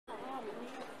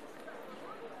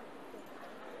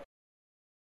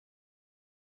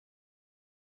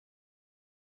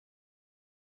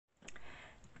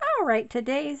Alright,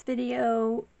 today's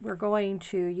video we're going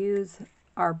to use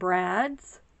our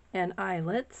brads and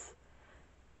eyelets,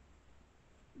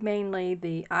 mainly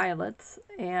the eyelets,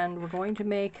 and we're going to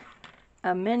make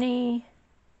a mini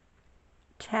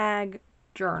tag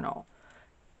journal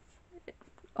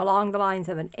along the lines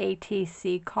of an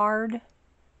ATC card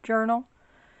journal.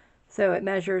 So it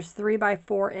measures 3 by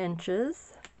 4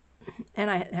 inches, and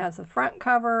it has a front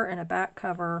cover and a back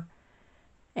cover,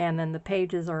 and then the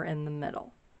pages are in the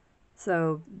middle.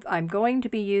 So I'm going to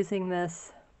be using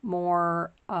this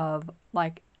more of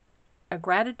like a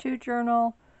gratitude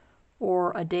journal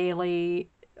or a daily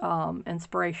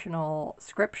inspirational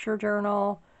scripture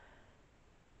journal,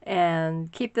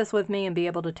 and keep this with me and be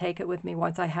able to take it with me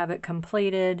once I have it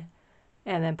completed,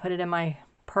 and then put it in my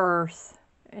purse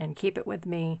and keep it with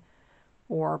me,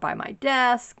 or by my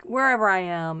desk, wherever I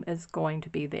am is going to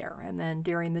be there. And then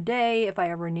during the day, if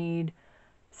I ever need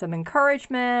some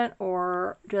encouragement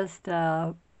or just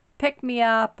pick me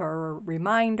up or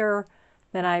reminder,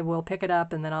 then I will pick it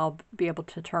up, and then I'll be able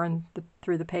to turn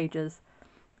through the pages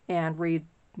and read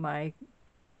my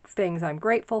things I'm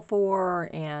grateful for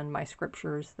and my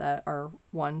scriptures that are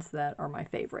ones that are my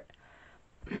favorite.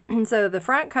 So the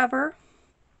front cover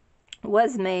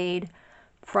was made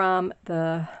from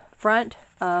the front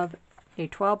of a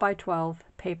 12 by 12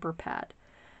 paper pad,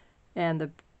 and the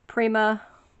Prima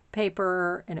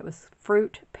paper, and it was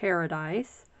Fruit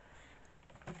Paradise.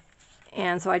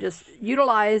 And so I just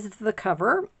utilized the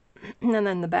cover, and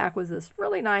then the back was this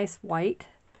really nice white.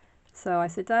 So I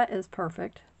said that is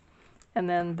perfect. And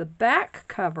then the back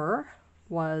cover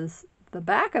was the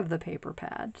back of the paper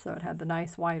pad, so it had the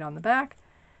nice white on the back,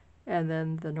 and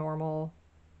then the normal,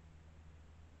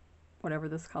 whatever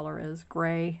this color is,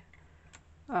 gray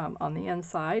on the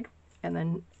inside. And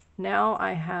then now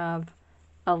I have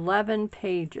 11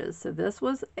 pages. So this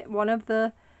was one of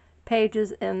the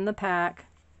pages in the pack,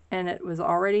 and it was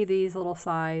already these little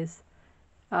size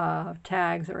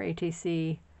tags or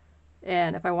ATC.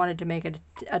 And if I wanted to make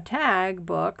a tag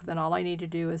book, then all I need to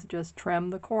do is just trim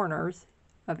the corners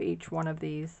of each one of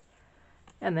these,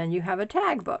 and then you have a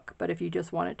tag book. But if you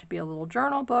just want it to be a little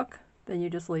journal book, then you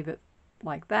just leave it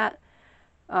like that.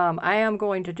 I am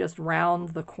going to just round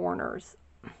the corners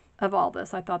of all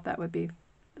this. I thought that would be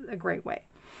a great way.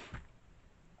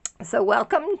 So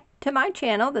welcome to my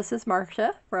channel. This is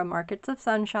Marcia from Markets of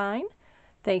Sunshine.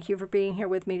 Thank you for being here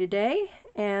with me today.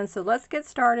 And so let's get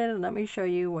started, and let me show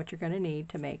you what you're going to need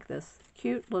to make this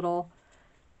cute little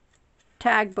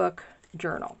tag book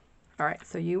journal. Alright,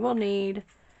 so you will need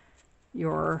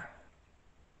your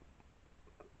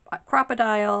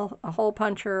crocodile, a hole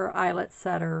puncher, eyelet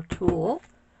setter tool.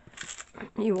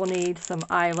 You will need some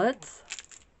eyelets.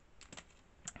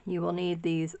 You will need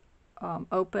these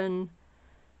open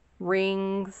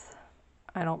rings.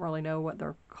 I don't really know what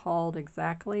they're called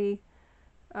exactly.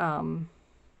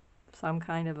 Some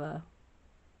kind of a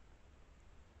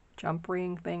jump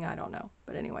ring thing, I don't know.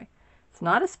 But anyway, it's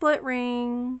not a split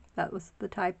ring. That was the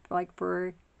type like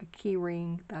for a key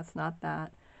ring. That's not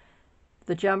that.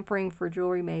 The jump ring for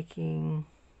jewelry making,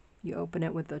 you open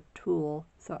it with a tool.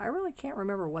 So I really can't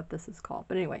remember what this is called.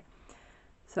 But anyway,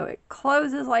 so it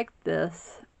closes like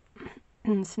this,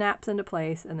 snaps into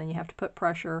place, and then you have to put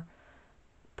pressure,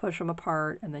 push them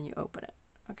apart, and then you open it.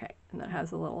 Okay, and that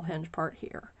has a little hinge part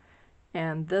here.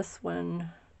 And this one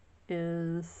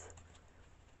is,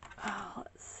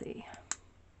 let's see,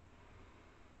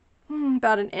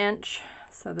 about an inch.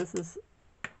 So this is,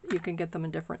 you can get them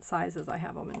in different sizes. I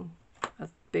have them in a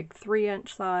big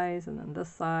 3-inch size, and then this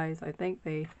size. I think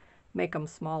they make them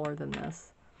smaller than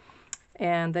this.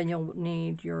 And then you'll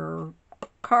need your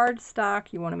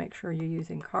cardstock. You want to make sure you're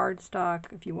using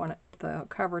cardstock. If you want the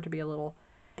cover to be a little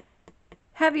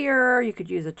heavier, you could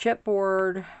use a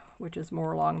chipboard, which is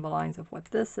more along the lines of what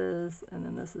this is. And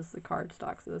then this is the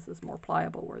cardstock, so this is more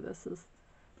pliable, where this is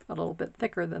a little bit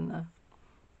thicker than the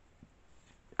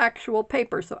actual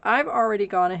paper. So I've already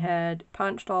gone ahead,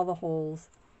 punched all the holes,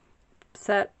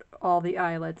 set all the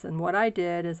eyelets, and what I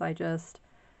did is I just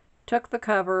took the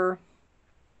cover,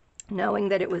 knowing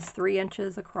that it was 3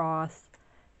 inches across,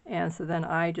 and so then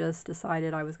I just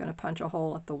decided I was going to punch a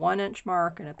hole at the 1-inch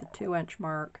mark and at the 2-inch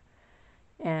mark,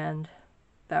 and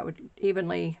that would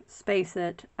evenly space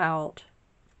it out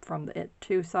from the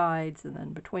two sides, and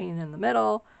then between in the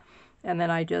middle. And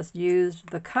then I just used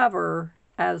the cover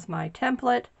as my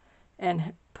template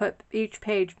and put each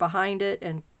page behind it,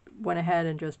 and went ahead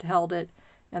and just held it,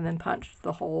 and then punched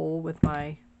the hole with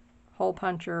my hole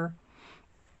puncher.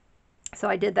 So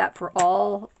I did that for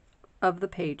all of the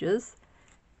pages.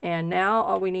 And now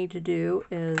all we need to do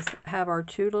is have our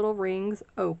two little rings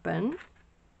open,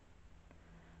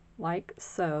 like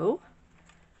so.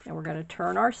 And we're going to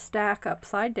turn our stack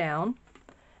upside down.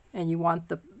 And you want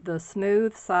the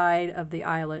smooth side of the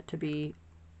eyelet to be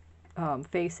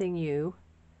facing you.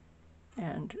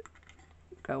 And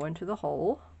go into the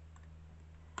hole.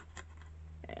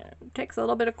 And it takes a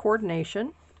little bit of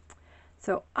coordination.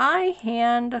 So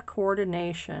eye-hand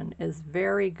coordination is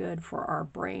very good for our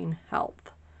brain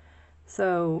health.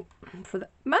 So for the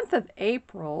month of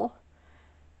April,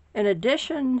 in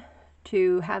addition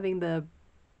to having the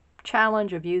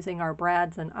challenge of using our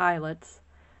brads and eyelets,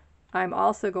 I'm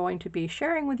also going to be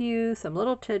sharing with you some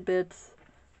little tidbits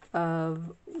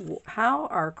of how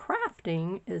our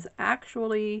crafting is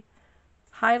actually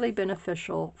highly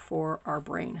beneficial for our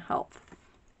brain health.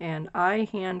 And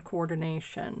eye-hand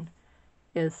coordination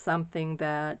is something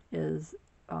that is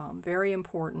very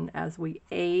important as we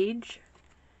age.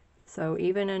 So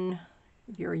even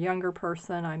if you're a younger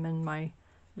person, I'm in my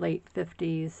late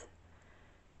 50s.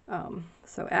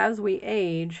 So as we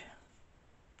age,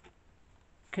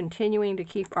 continuing to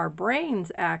keep our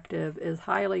brains active is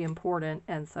highly important.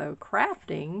 And so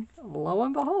crafting, lo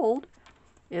and behold,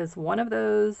 is one of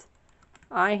those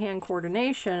eye-hand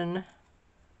coordination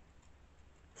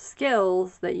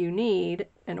skills that you need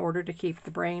in order to keep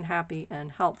the brain happy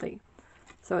and healthy.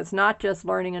 So it's not just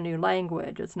learning a new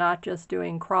language. It's not just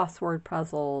doing crossword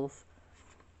puzzles.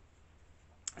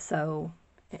 So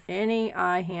any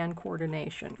eye-hand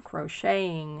coordination,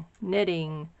 crocheting,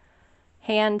 knitting,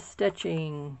 hand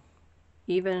stitching,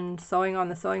 even sewing on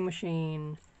the sewing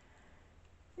machine,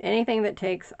 anything that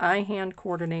takes eye-hand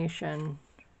coordination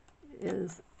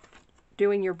is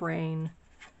doing your brain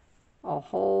a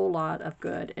whole lot of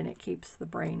good, and it keeps the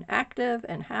brain active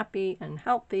and happy and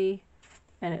healthy,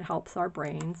 and it helps our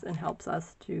brains and helps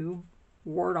us to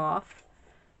ward off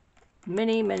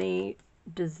many, many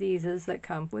diseases that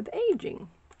come with aging.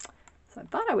 So I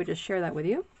thought I would just share that with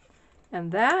you.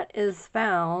 And that is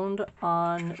found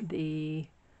on the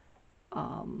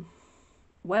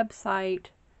website,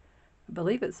 I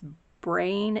believe it's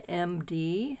Brain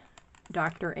MD,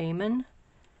 Dr. Amen.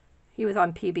 He was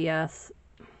on PBS,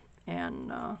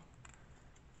 and I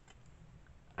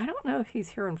don't know if he's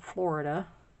here in Florida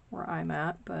where I'm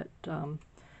at, but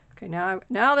okay,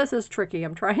 now this is tricky.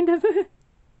 I'm trying to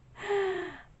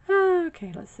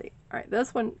okay, let's see. All right,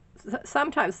 this one,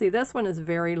 sometimes, see, this one is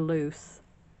very loose,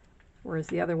 whereas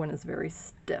the other one is very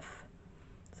stiff.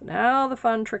 So now the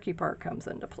fun, tricky part comes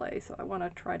into play. So I want to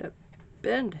try to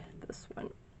bend this one.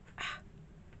 Ah,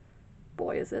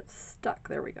 boy, is it stuck.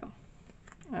 There we go.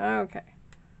 Okay.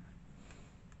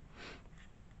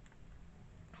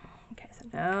 Okay, so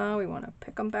now we want to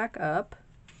pick them back up,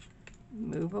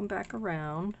 move them back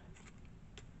around.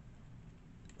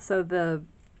 So the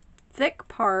thick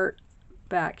part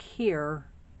back here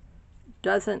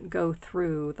doesn't go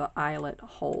through the eyelet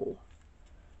hole.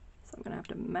 So I'm going to have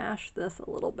to mash this a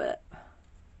little bit.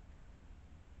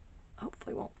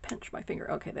 Hopefully it won't pinch my finger.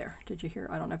 Okay, there. Did you hear?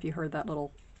 I don't know if you heard that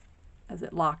little, as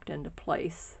it locked into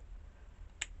place.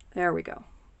 There we go.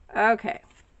 Okay,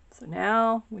 so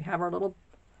now we have our little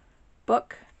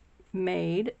book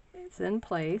made. It's in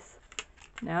place.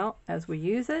 Now, as we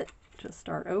use it, just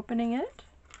start opening it,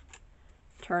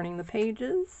 turning the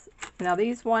pages. Now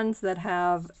these ones that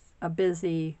have a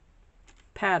busy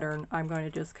pattern, I'm going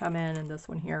to just come in this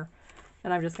one here,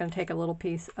 and I'm just going to take a little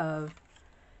piece of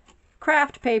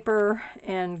craft paper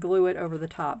and glue it over the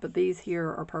top. But these here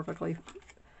are perfectly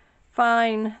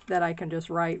fine that I can just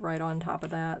write right on top of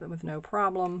that with no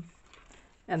problem.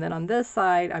 And then on this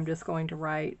side, I'm just going to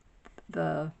write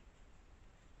the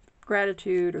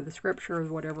gratitude or the scripture or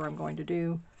whatever I'm going to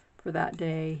do for that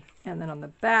day. And then on the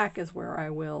back is where I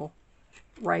will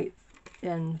write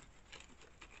in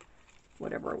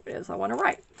whatever it is I want to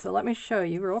write. So let me show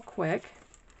you real quick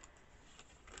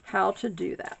how to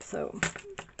do that. So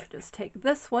just take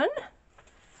this one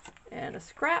and a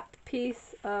scrap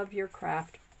piece of your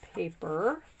craft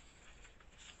paper,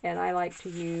 and I like to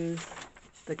use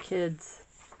the kids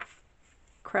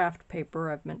craft paper.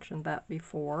 I've mentioned that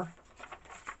before,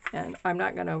 and I'm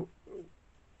not going to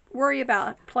worry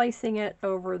about placing it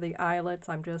over the eyelets.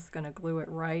 I'm just going to glue it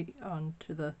right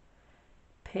onto the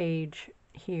page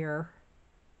here.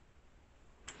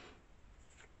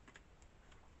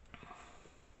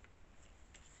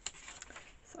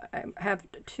 So I have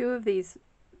two of these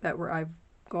that I'm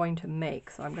going to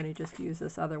make, so I'm going to just use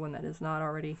this other one that has not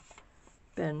already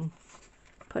been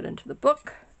put into the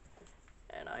book,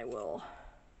 and I will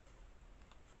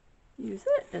use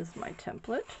it as my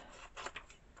template.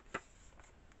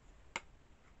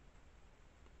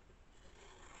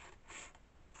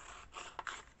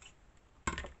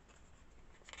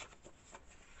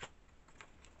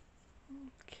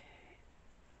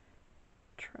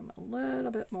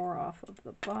 little bit more off of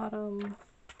the bottom.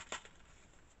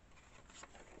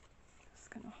 Just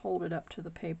going to hold it up to the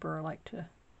paper. I like to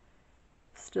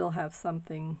still have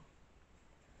something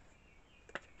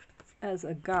as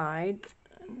a guide.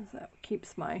 And that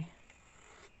keeps my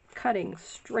cutting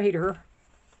straighter.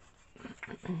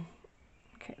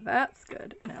 Okay, that's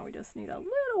good. Now we just need a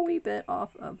little wee bit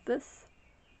off of this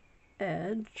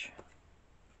edge.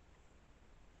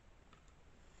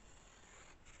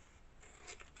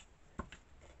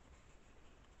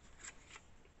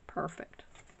 Perfect.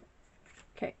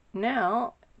 Okay,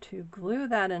 now to glue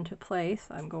that into place,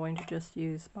 I'm going to just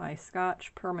use my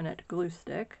Scotch permanent glue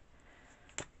stick.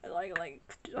 I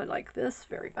like this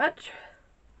very much.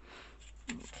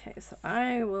 Okay, so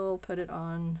I will put it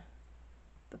on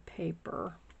the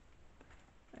paper.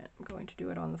 I'm going to do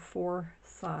it on the 4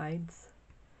 sides.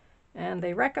 And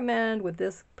they recommend with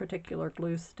this particular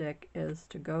glue stick is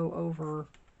to go over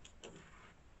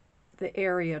the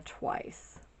area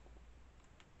twice.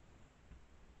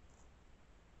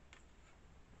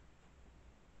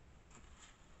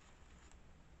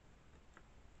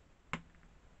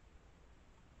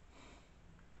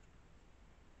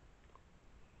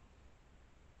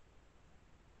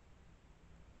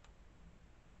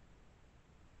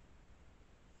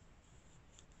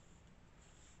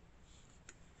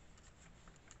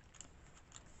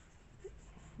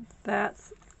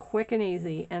 That's quick and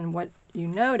easy, and what you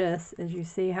notice is you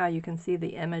see how you can see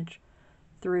the image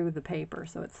through the paper,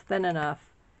 so it's thin enough,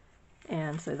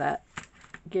 and so that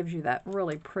gives you that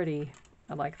really pretty,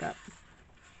 I like that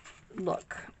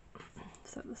look.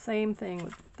 So the same thing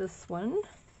with this one.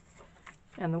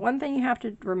 And the one thing you have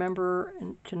to remember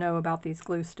and to know about these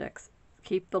glue sticks,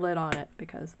 keep the lid on it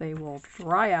because they will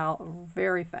dry out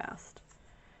very fast.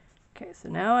 Okay, so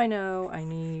now I know I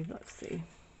need, let's see.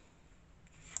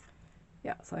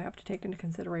 Yeah, so I have to take into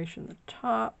consideration the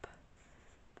top,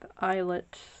 the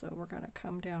eyelet, so we're going to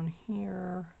come down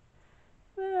here,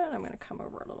 and I'm going to come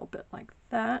over a little bit like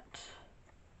that.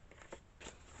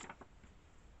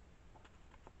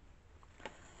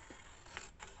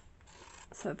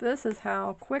 So this is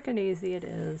how quick and easy it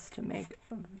is to make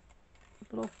a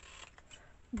little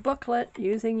booklet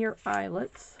using your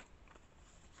eyelets.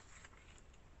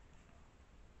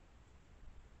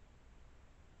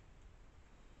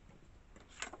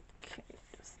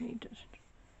 Need to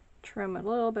trim a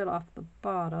little bit off the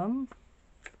bottom.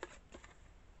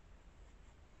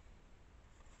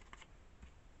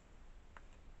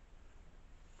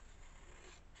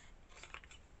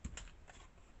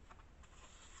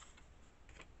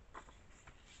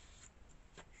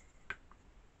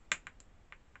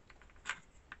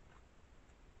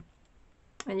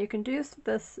 And you can do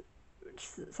this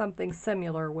something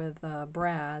similar with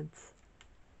brads,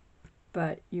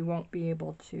 but you won't be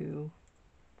able to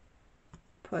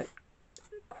put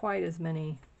quite as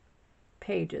many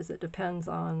pages. It depends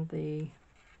on the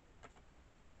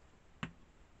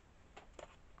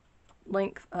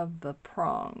length of the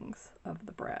prongs of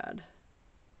the brad.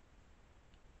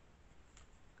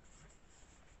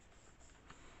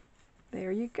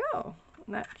 There you go.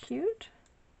 Isn't that cute?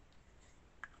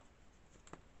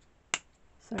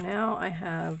 So now I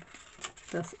have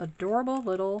this adorable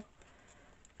little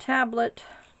tablet,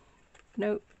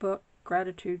 notebook,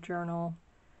 gratitude journal,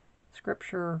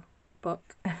 scripture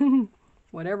book,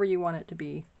 whatever you want it to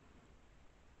be.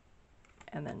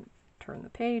 And then turn the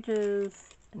pages,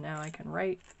 and now I can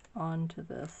write onto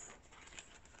this.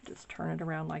 Just turn it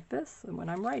around like this, and when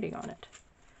I'm writing on it.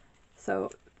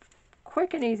 So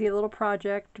quick and easy little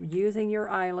project using your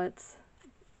eyelets,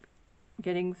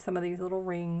 getting some of these little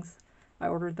rings. I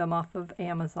ordered them off of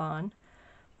Amazon.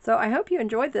 So I hope you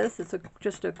enjoyed this. It's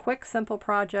just a quick, simple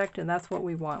project, and that's what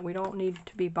we want. We don't need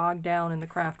to be bogged down in the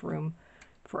craft room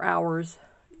for hours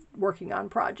working on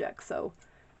projects. So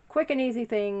quick and easy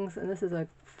things, and this is a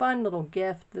fun little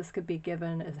gift. This could be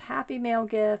given as a Happy Mail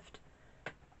gift,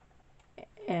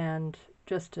 and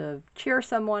just to cheer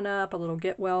someone up, a little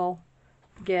get well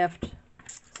gift.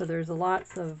 So there's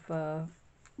lots of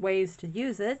ways to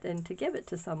use it and to give it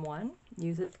to someone.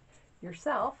 Use it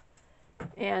yourself.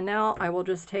 And now I will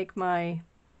just take my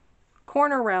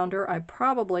corner rounder. I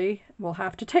probably will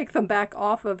have to take them back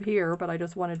off of here, but I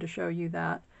just wanted to show you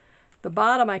that. The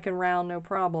bottom I can round no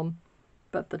problem,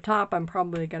 but the top I'm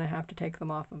probably going to have to take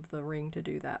them off of the ring to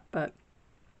do that. But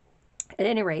at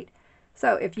any rate,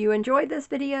 so if you enjoyed this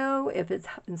video, if it's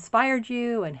inspired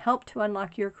you and helped to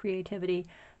unlock your creativity,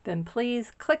 then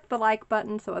please click the like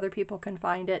button so other people can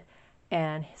find it,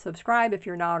 and subscribe if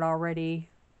you're not already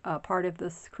part of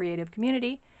this creative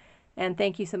community. And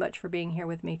thank you so much for being here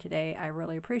with me today. I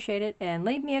really appreciate it. And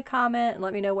leave me a comment and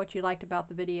let me know what you liked about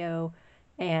the video.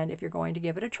 and if you're going to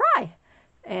give it a try.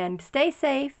 And stay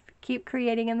safe, keep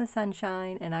creating in the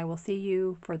sunshine, and I will see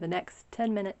you for the next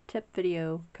 10-minute tip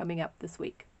video coming up this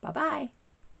week. Bye-bye.